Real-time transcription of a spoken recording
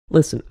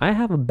Listen, I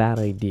have a bad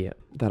idea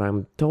that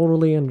I'm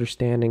totally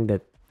understanding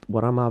that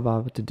what I'm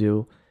about to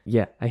do.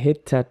 Yeah, I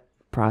hit TET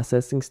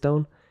processing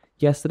stone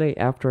yesterday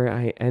after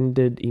I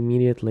ended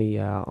immediately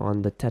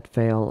on the TET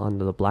fail on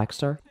the black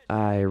star.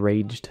 I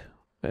raged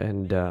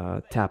and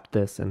tapped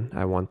this and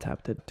I one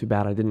tapped it. Too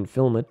bad I didn't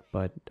film it,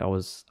 but I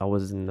was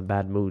in a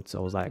bad mood, so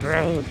I was like,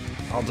 "Great,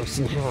 I'll do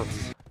some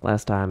hits."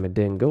 Last time it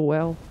didn't go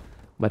well,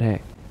 but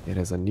hey, it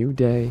is a new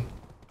day,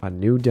 a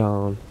new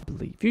dawn.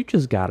 Believe you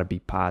just gotta be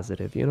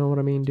positive, you know what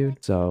I mean,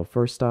 dude? So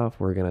first off,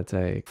 we're gonna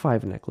take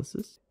 5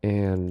 necklaces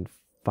and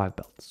 5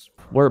 belts.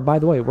 By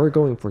the way, we're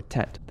going for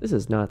TET. This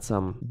is not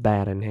some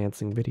bad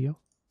enhancing video.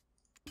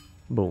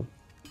 Boom,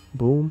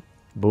 boom,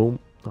 boom.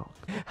 Oh,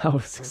 I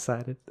was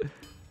excited.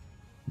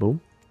 Boom.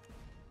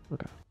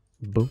 Okay.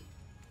 Boom,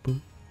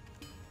 boom.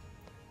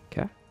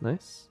 Okay,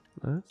 nice,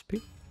 nice.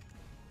 Peek.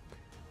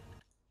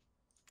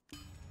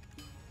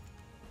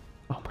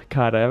 Oh my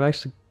god, I'm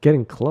actually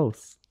getting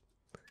close.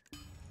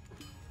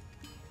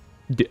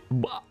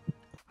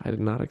 I did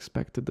not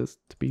expect this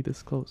to be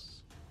this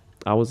close.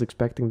 I was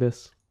expecting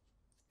this.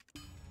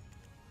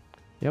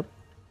 Yep.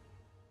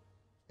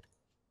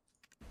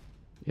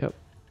 Yep.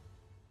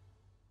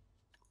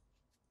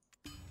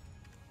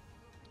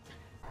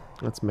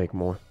 Let's make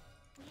more.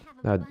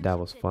 That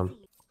was fun.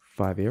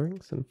 5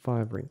 earrings and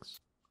 5 rings.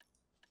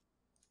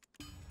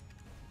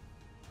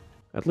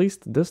 At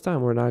least this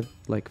time we're not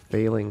like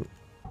failing.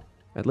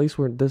 At least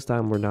this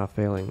time we're not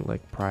failing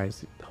like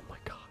prize. Oh my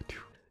god, dude.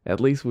 At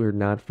least we're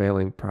not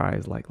failing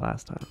prize like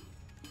last time.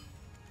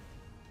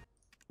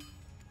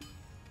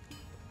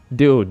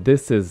 Dude,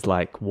 this is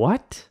like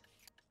what?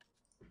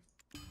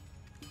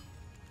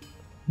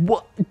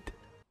 What?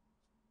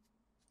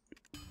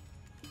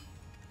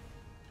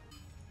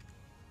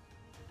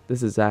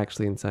 This is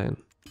actually insane.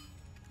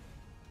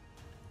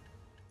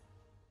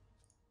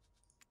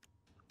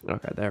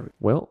 Okay, there we go.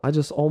 Well, I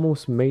just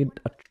almost made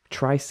a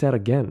try set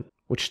again,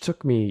 which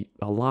took me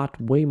a lot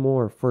way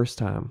more first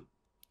time.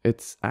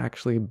 It's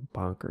actually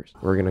bonkers.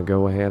 We're gonna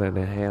go ahead and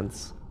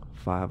enhance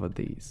 5 of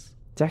these.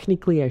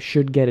 Technically, I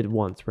should get it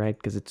once, right?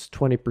 Because it's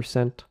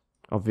 20%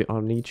 of it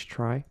on each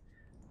try,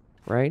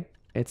 right?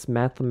 It's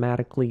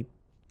mathematically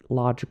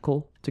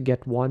logical to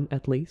get 1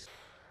 at least.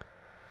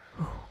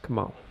 Come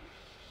on.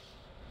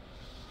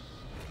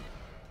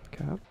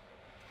 Okay.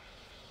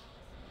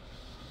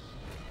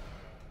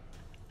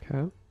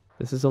 Okay.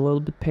 This is a little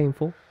bit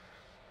painful.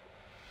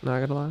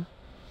 Not gonna lie.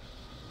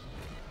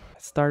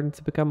 It's starting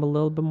to become a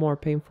little bit more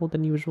painful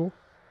than usual.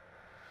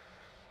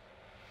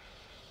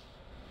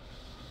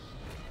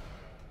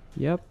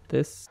 Yep,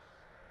 this.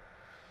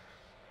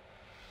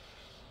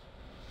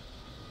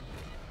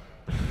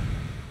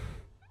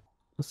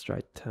 Let's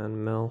try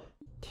 10 mil.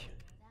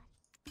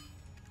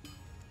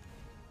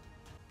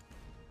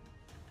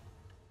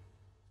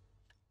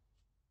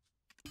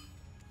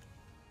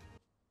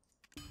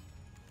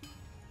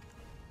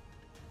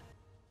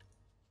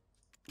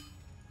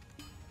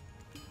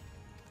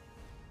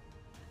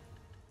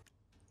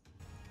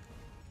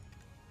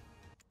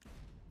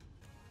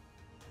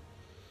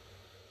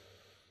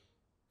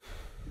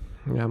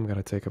 Yeah, I'm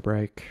gonna take a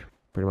break.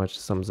 Pretty much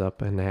sums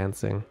up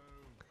enhancing.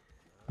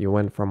 You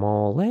went from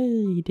all,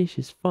 hey, this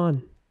is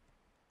fun.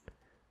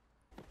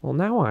 Well,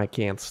 now I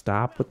can't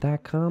stop with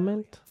that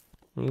comment.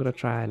 I'm gonna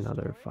try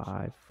another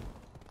 5.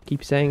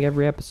 Keep saying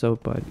every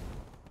episode, but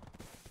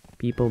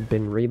people have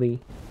been really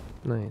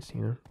nice,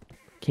 you know?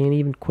 Can't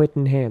even quit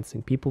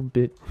enhancing. People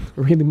been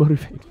really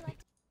motivated me.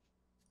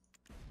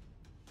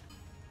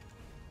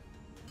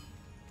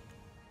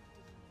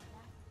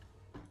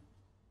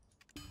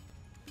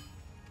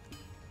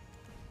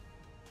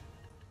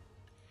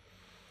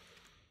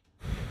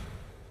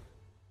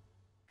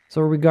 So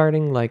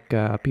regarding like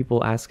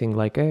people asking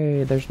like,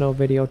 hey, there's no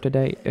video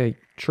today.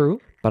 True,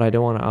 but I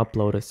don't want to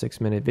upload a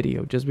 6-minute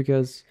video just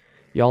because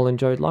y'all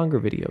enjoyed longer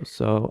videos.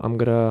 So I'm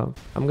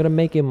gonna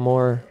make it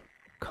more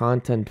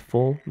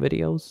content-full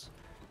videos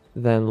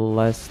than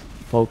less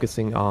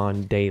focusing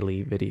on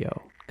daily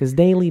video. Because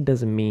daily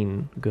doesn't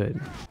mean good.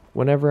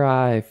 Whenever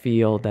I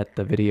feel that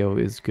the video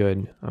is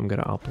good, I'm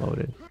gonna upload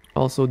it.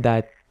 Also,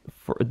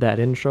 for that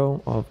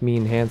intro of me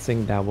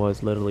enhancing, that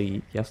was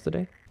literally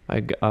yesterday.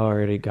 I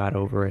already got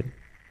over it.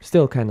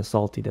 Still kind of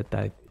salty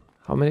that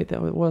how many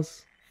that it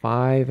was?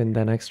 5 and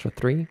then extra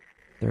 3.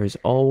 There is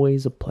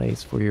always a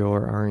place for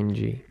your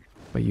RNG.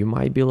 But you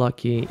might be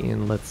lucky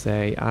in, let's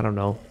say, I don't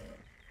know,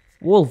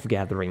 wolf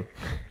gathering.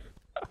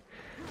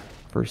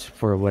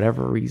 For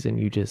whatever reason,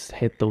 you just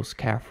hit those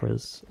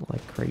Caphras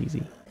like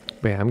crazy.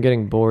 But yeah, I'm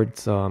getting bored,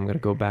 so I'm gonna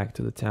go back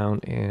to the town,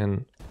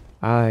 and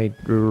I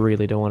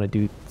really don't want to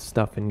do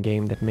stuff in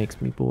game that makes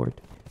me bored.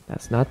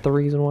 That's not the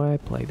reason why I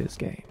play this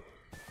game.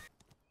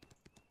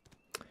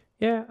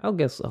 Yeah, I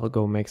guess I'll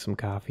go make some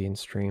coffee and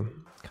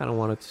stream. Kind of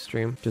wanted to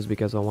stream just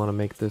because I want to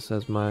make this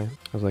as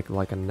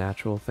like a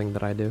natural thing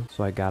that I do.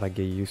 So I gotta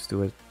get used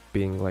to it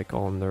being like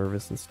all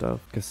nervous and stuff.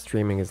 Because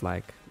streaming is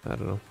like, I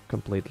don't know,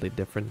 completely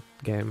different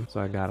game.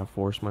 So I gotta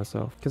force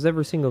myself. Because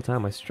every single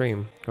time I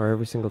stream, or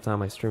every single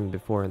time I streamed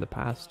before in the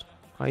past,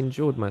 I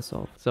enjoyed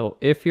myself. So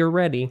if you're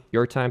ready,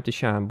 your time to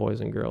shine, boys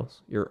and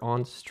girls. You're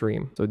on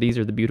stream. So these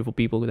are the beautiful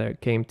people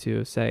that came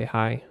to say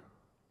hi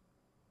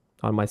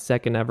on my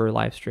second ever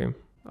live stream.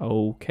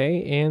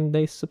 Okay, and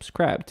they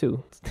subscribe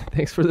too.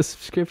 Thanks for the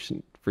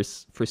subscription. For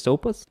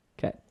Sopas?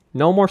 Okay.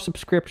 No more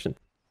subscription.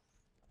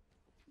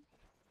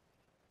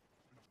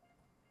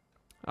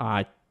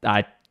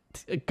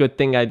 Good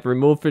thing I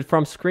removed it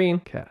from screen.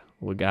 Okay,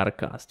 we got a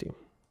costume.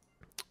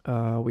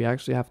 We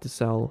actually have to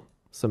sell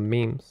some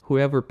memes.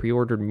 Whoever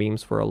pre-ordered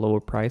memes for a lower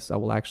price, I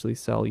will actually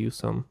sell you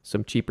some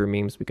cheaper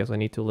memes because I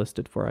need to list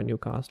it for a new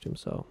costume.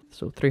 So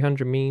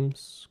 300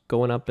 memes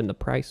going up in the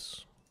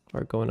price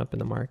or going up in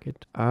the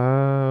market.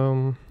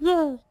 Yeah.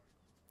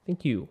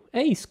 Thank you.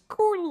 Hey,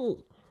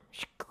 Squirtle.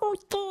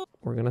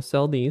 We're gonna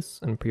sell these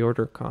and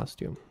pre-order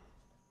costume.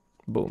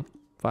 Boom.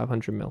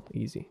 500 mil,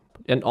 easy.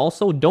 And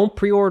also, don't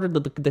pre-order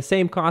the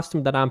same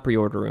costume that I'm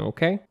pre-ordering,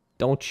 okay?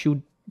 Don't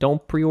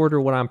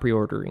pre-order what I'm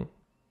pre-ordering.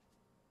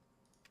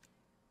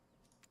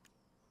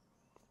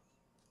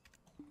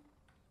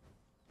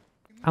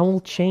 I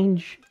will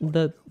change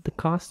the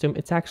costume.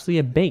 It's actually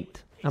a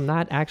bait. I'm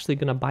not actually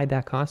gonna buy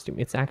that costume.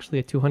 It's actually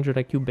a 200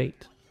 IQ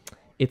bait.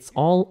 It's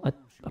all a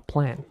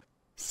plan.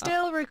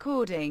 Still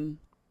recording.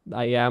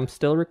 I am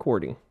still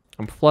recording.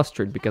 I'm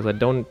flustered because I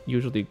don't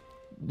usually...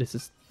 This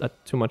is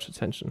too much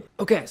attention.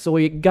 Okay, so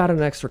we got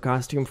an extra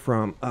costume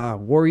from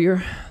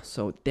Warrior.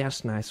 So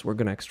that's nice. We're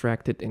gonna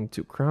extract it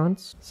into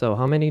crowns. So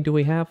how many do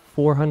we have?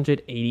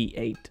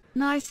 488.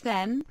 Nice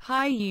then.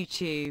 Hi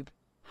YouTube.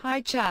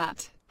 Hi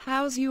chat.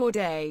 How's your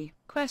day?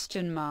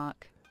 Question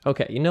mark.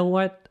 Okay, you know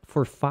what?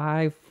 For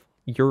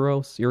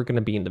 €5, you're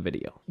gonna be in the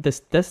video.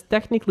 Does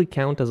technically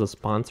count as a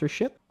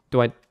sponsorship?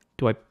 Do I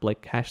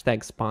like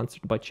hashtag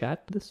sponsored by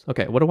chat this?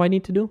 Okay, what do I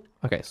need to do?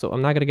 Okay, so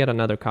I'm not gonna get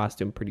another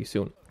costume pretty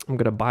soon. I'm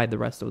gonna buy the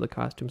rest of the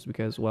costumes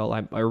because, well,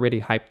 I already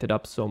hyped it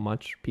up so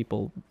much.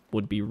 People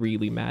would be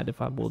really mad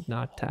if I would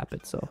not tap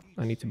it. So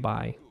I need to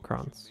buy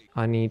crowns.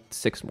 I need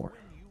 6 more.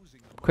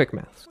 Quick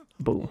maths.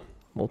 Boom.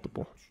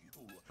 Multiple.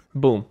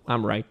 Boom.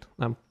 I'm right.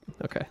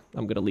 Okay.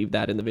 I'm gonna leave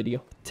that in the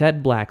video.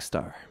 TET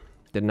Blackstar.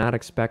 Did not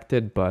expect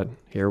it, but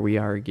here we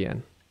are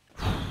again.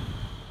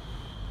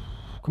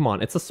 Come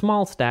on, it's a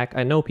small stack.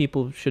 I know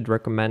people should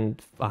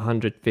recommend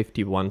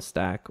 151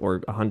 stack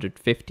or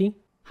 150.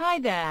 Hi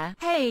there.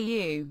 Hey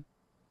you.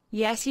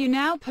 Yes, you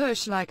now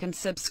push like and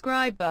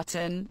subscribe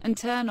button and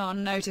turn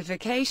on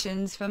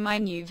notifications for my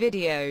new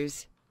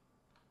videos.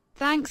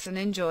 Thanks and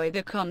enjoy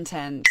the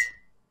content.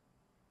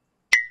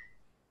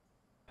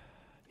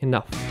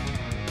 Enough.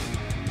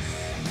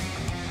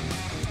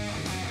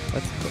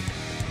 That's quick.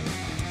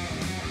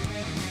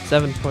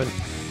 7 point.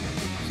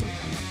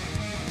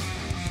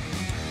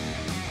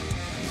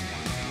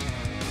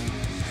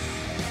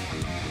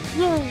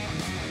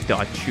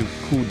 Thought you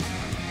could.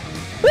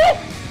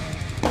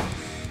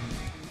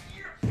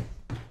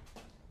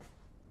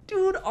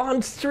 Dude,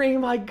 on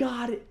stream, I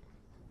got it.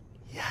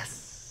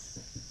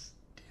 Yes.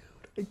 Dude,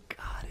 I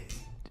got it.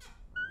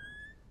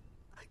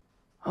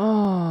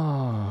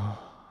 Oh.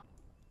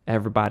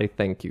 Everybody,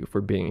 thank you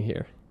for being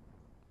here.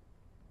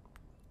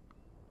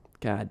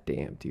 God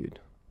damn, dude.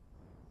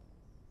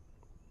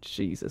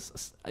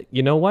 Jesus.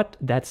 You know what?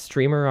 That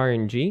streamer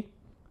RNG,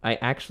 I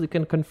actually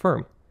can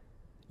confirm.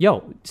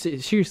 Yo,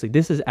 seriously,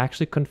 this is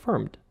actually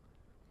confirmed.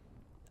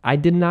 I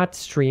did not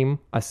stream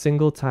a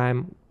single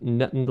time,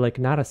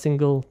 not a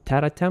single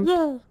TET attempt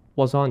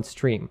was on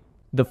stream.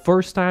 The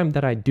first time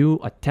that I do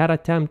a TET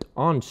attempt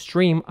on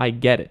stream, I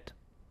get it.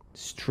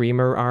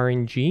 Streamer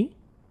RNG?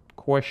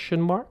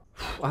 Question mark?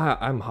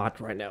 I'm hot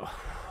right now.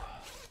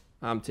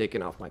 I'm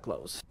taking off my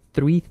clothes.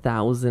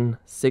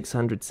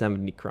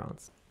 3,670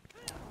 crowns.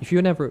 If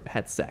you never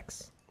had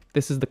sex,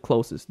 this is the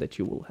closest that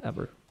you will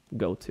ever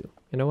go to.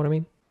 You know what I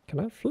mean? Can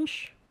I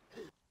fish?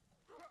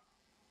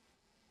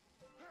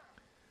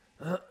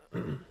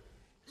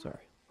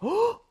 Sorry.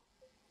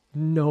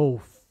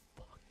 No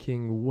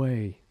fucking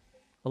way.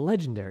 A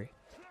legendary.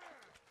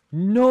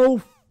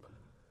 No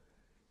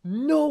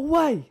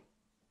way.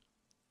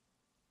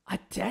 A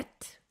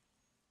TET?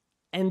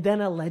 And then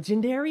a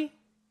legendary?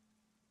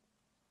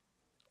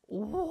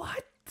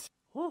 What?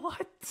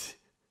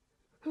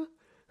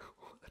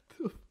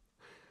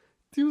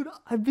 Dude,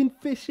 I've been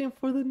fishing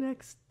for the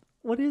next...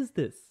 What is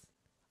this?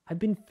 I've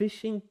been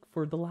fishing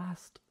for the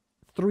last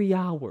 3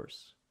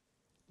 hours.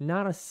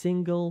 Not a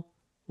single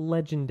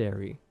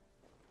legendary.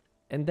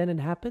 And then it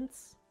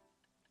happens?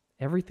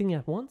 Everything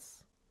at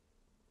once?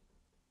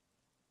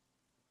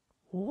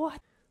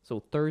 What? So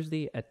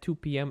Thursday at 2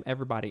 p.m.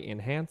 everybody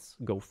enhance,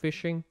 go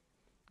fishing,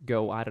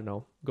 go, I don't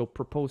know, go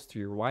propose to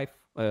your wife,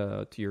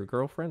 to your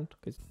girlfriend.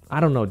 Cause I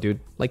don't know,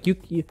 dude. Like you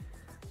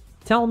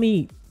tell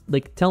me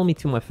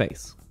to my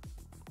face.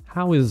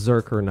 How is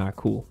Zerker not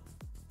cool?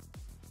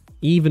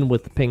 Even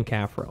with the pink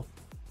afro.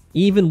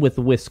 Even with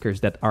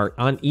whiskers that are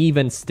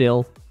uneven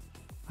still.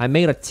 I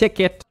made a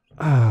ticket.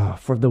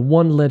 For the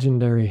one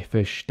legendary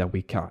fish that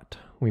we caught.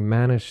 We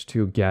managed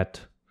to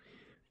get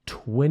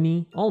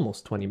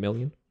almost 20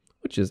 million,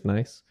 which is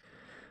nice.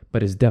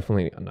 but it's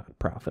definitely not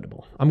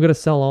profitable. I'm gonna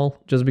sell all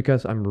just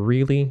because I'm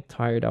really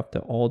tired after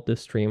all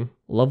this stream.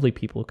 Lovely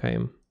people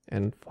came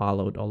and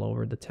followed all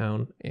over the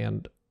town,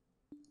 and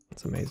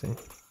it's amazing.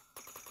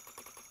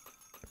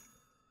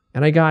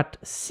 And I got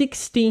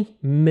 60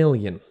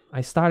 million.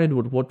 I started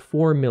with what,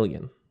 4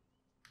 million.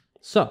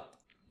 So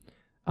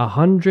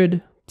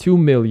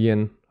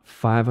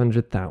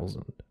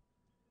 102,500,000.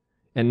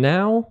 And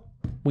now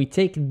we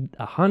take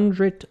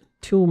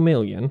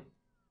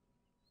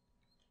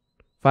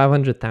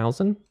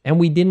 102,500,000 and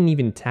we didn't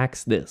even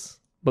tax this.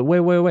 But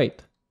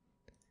wait.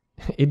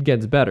 It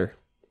gets better.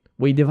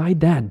 We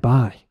divide that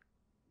by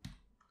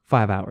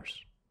 5 hours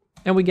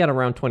and we get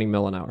around 20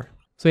 mil an hour.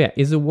 So yeah,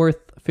 is it worth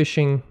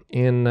fishing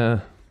in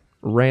a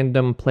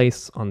random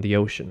place on the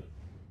ocean?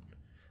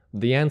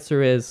 The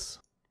answer is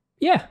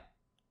yeah.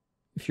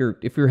 If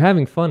you're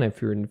having fun,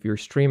 if you're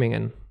streaming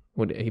and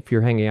if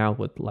you're hanging out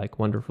with like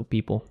wonderful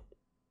people,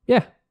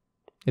 yeah,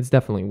 it's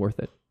definitely worth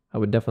it. I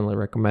would definitely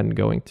recommend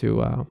going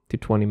to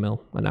 20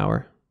 mil an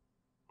hour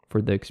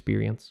for the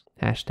experience.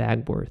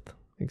 Hashtag worth.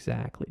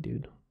 Exactly,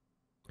 dude.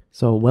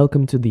 So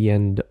welcome to the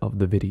end of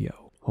the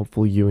video.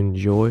 Hopefully you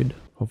enjoyed.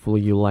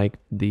 Hopefully you liked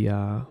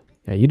the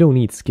yeah, you don't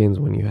need skins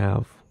when you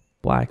have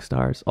black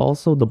stars.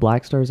 Also, the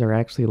black stars are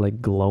actually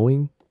like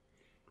glowing,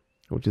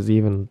 which is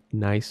even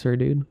nicer,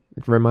 dude.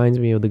 It reminds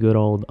me of the good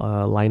old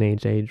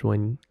lineage,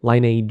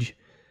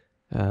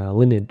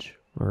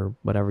 or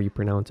whatever you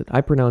pronounce it. I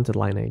pronounce it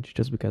lineage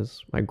just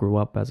because I grew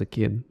up as a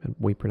kid and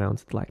we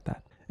pronounce it like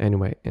that.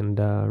 Anyway, and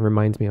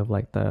reminds me of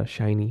like the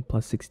shiny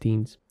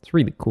 +16s. It's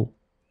really cool.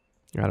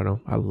 I don't know.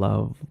 I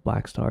love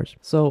black stars.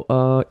 So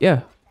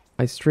yeah,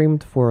 I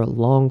streamed for a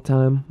long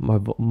time.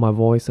 My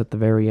voice at the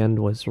very end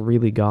was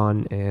really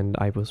gone and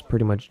I was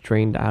pretty much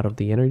drained out of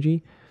the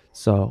energy.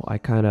 So I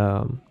kind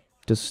of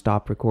just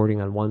stopped recording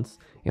at once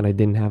and I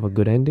didn't have a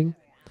good ending.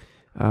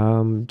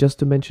 Just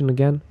to mention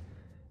again,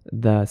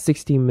 the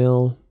 60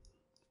 mil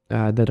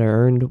that I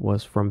earned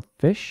was from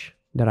fish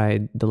that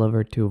I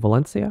delivered to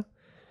Valencia.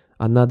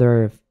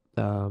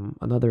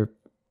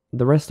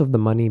 The rest of the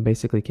money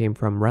basically came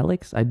from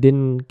relics. I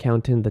didn't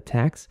count in the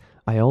tax.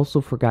 I also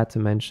forgot to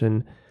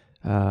mention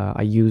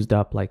I used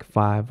up like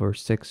 5 or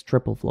 6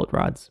 triple float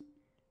rods.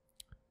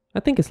 I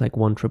think it's like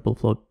 1 triple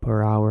float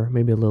per hour,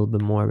 maybe a little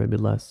bit more, maybe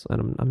less.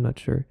 I'm not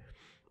sure.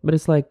 But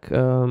it's like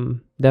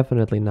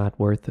definitely not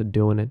worth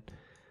doing it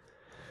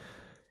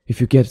if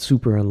you get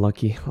super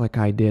unlucky like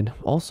I did.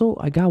 Also,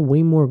 I got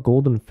way more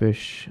golden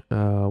fish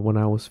when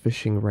I was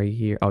fishing right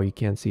here. Oh, you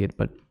can't see it,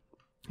 but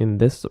in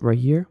this right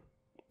here,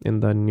 in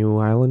the new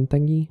island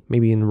thingy,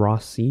 maybe in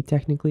Ross Sea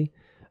technically,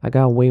 I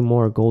got way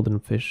more golden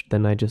fish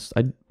than I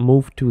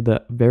moved to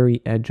the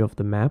very edge of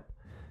the map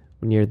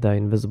near the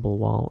invisible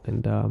wall.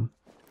 And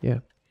yeah,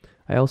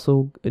 I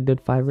also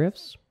did 5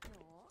 riffs.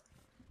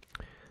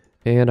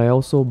 And I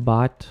also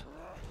bought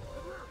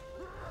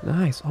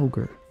nice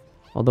ogre,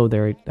 although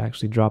they're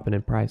actually dropping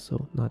in price,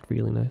 so not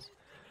really nice.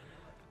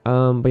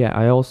 But yeah,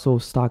 I also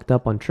stocked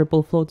up on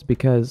triple floats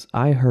because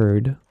I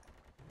heard,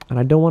 and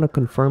I don't want to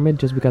confirm it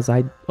just because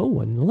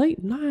and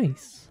late,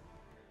 nice.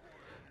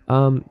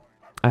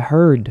 I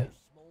heard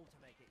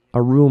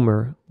a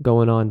rumor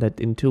going on that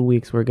in 2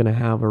 weeks we're gonna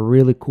have a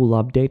really cool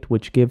update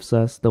which gives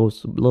us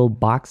those little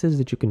boxes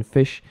that you can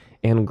fish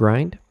and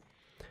grind.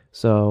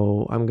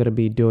 So I'm gonna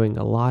be doing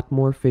a lot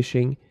more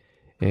fishing,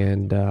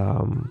 and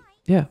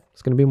yeah,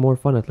 it's gonna be more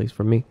fun, at least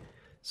for me.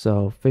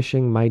 So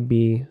fishing might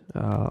be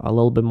a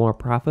little bit more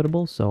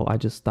profitable, so I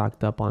just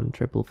stocked up on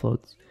triple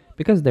floats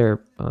because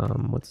they're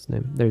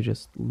they're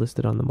just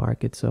listed on the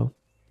market. So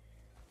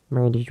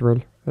might as well.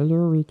 Hello,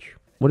 Reach.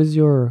 What is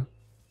your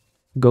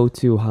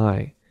go-to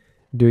high?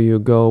 Do you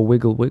go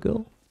wiggle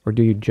wiggle or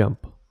do you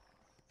jump?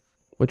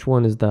 Which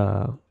one is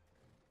the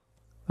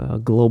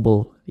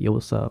global? Yo,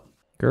 what's up?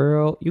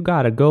 Girl, you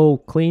gotta go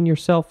clean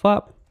yourself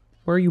up.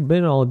 Where you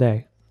been all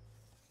day?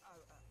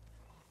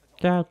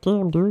 God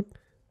damn, dude.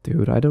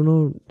 Dude, I don't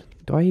know.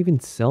 Do I even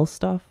sell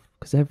stuff?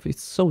 Because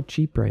it's so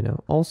cheap right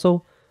now.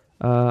 Also,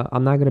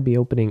 I'm not gonna be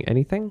opening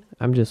anything.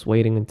 I'm just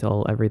waiting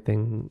until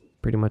everything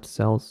pretty much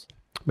sells.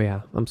 But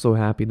yeah, I'm so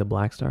happy the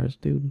black stars,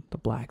 dude. The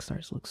black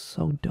stars look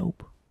so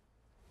dope.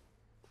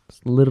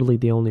 It's literally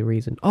the only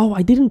reason. Oh,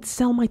 I didn't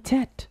sell my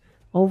TET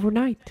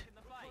overnight.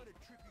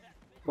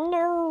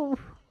 No.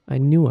 I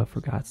knew I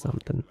forgot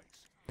something.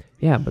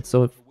 Yeah, but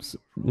so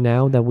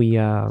now that we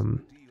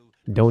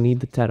don't need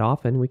the TET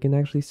often, we can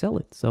actually sell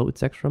it. So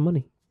it's extra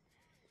money.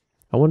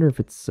 I wonder if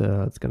it's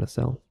gonna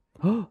sell.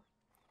 Oh,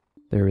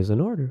 there is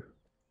an order.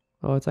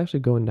 Oh, it's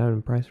actually going down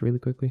in price really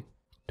quickly.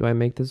 Do I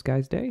make this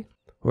guy's day?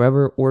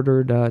 Whoever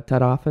ordered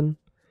TET often,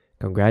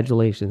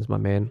 congratulations, my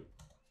man.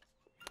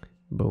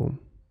 Boom.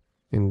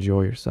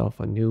 Enjoy yourself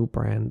a new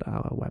brand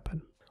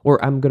weapon.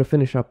 Or I'm gonna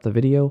finish up the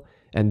video,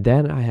 and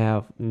then I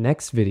have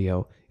next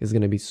video is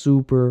gonna be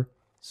super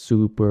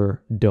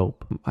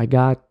dope. I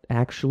got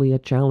actually a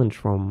challenge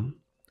from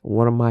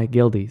one of my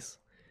guildies.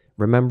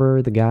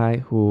 Remember the guy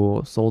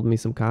who sold me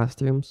some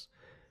costumes?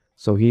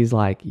 So he's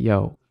like,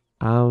 yo,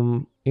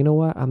 you know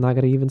what? I'm not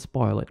gonna even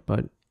spoil it,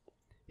 but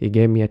he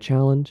gave me a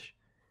challenge.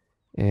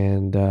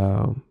 And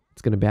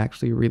it's gonna be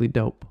actually really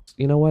dope.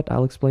 You know what?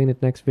 I'll explain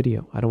it next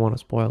video. I don't want to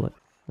spoil it.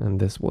 And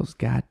this was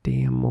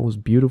goddamn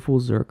most beautiful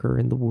Zerker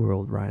in the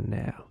world right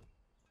now.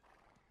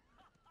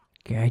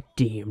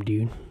 Goddamn,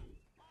 dude.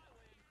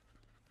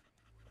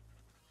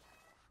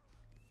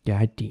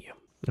 Goddamn.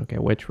 Okay,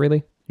 which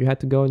really? You had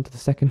to go into the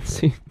second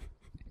scene?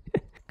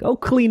 Go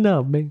clean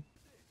up, man.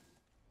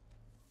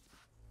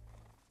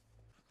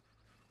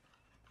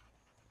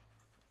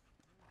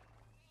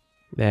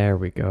 There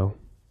we go.